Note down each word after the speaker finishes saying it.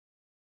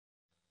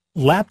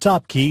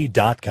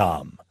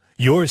LaptopKey.com,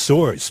 your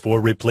source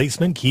for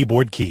replacement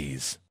keyboard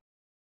keys.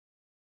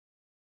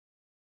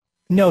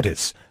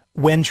 Notice,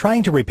 when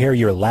trying to repair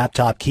your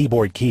laptop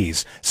keyboard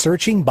keys,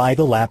 searching by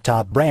the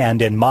laptop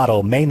brand and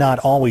model may not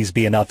always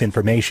be enough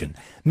information.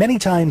 Many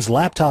times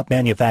laptop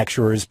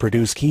manufacturers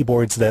produce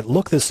keyboards that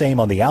look the same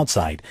on the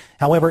outside,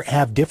 however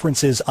have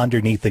differences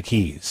underneath the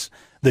keys.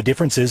 The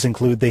differences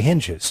include the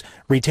hinges,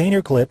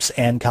 retainer clips,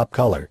 and cup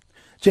color.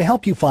 To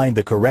help you find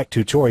the correct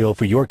tutorial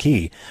for your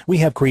key, we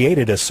have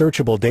created a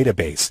searchable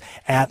database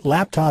at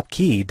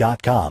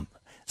LaptopKey.com.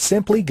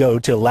 Simply go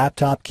to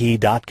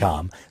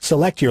LaptopKey.com,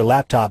 select your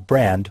laptop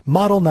brand,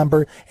 model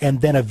number,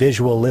 and then a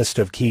visual list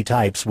of key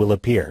types will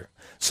appear.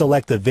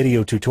 Select the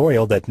video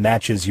tutorial that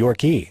matches your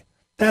key.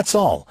 That's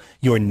all.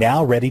 You're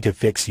now ready to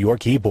fix your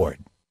keyboard.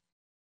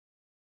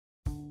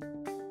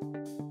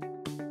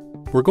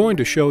 We're going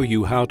to show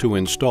you how to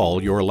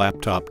install your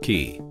laptop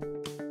key.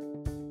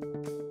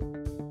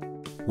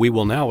 We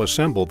will now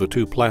assemble the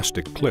two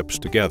plastic clips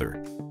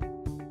together.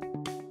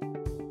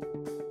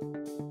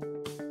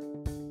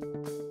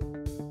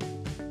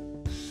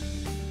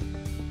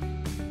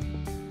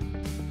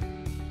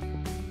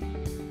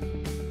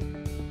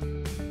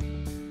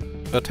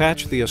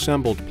 Attach the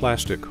assembled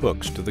plastic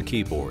hooks to the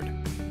keyboard.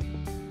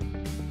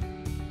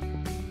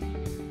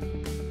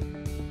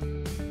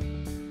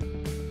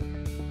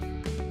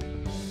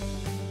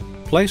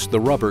 Place the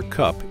rubber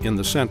cup in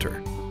the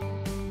center.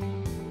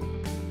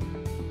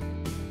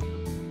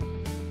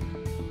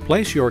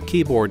 Place your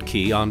keyboard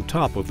key on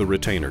top of the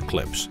retainer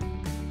clips.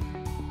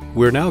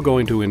 We're now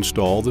going to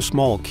install the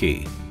small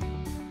key.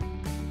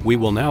 We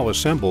will now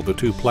assemble the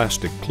two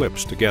plastic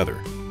clips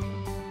together.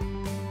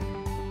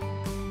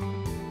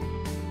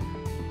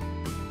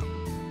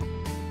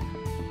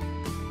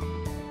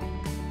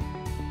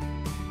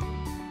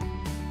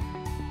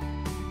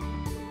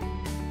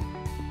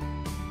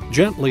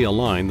 Gently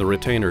align the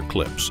retainer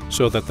clips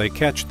so that they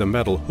catch the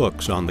metal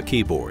hooks on the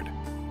keyboard.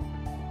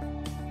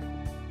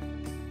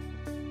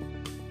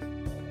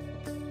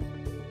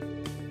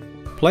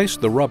 Place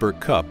the rubber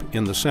cup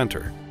in the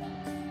center.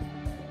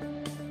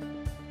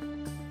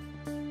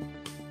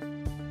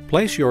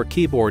 Place your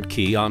keyboard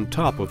key on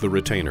top of the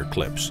retainer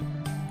clips.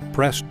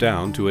 Press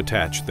down to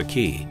attach the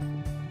key.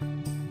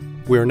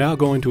 We're now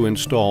going to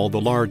install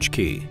the large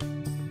key.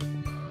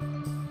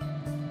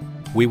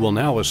 We will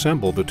now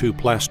assemble the two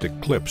plastic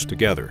clips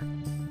together.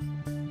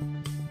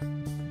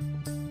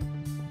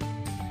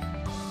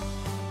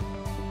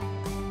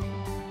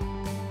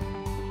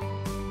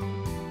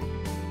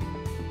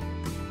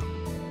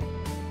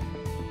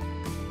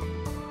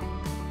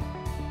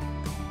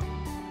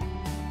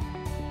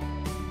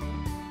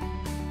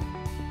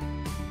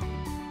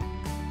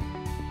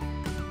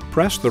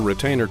 Press the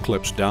retainer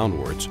clips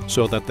downwards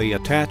so that they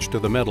attach to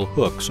the metal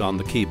hooks on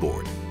the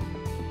keyboard.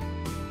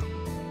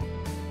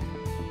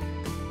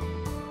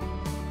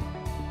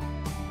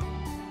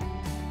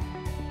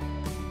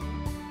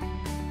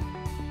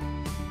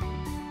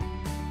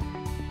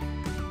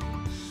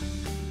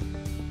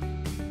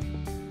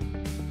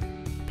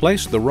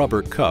 Place the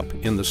rubber cup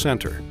in the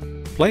center.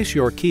 Place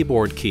your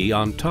keyboard key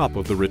on top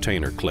of the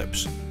retainer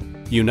clips.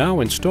 You now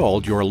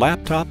installed your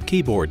laptop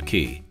keyboard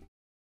key.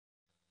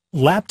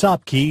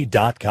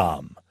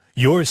 LaptopKey.com,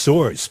 your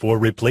source for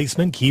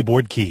replacement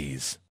keyboard keys.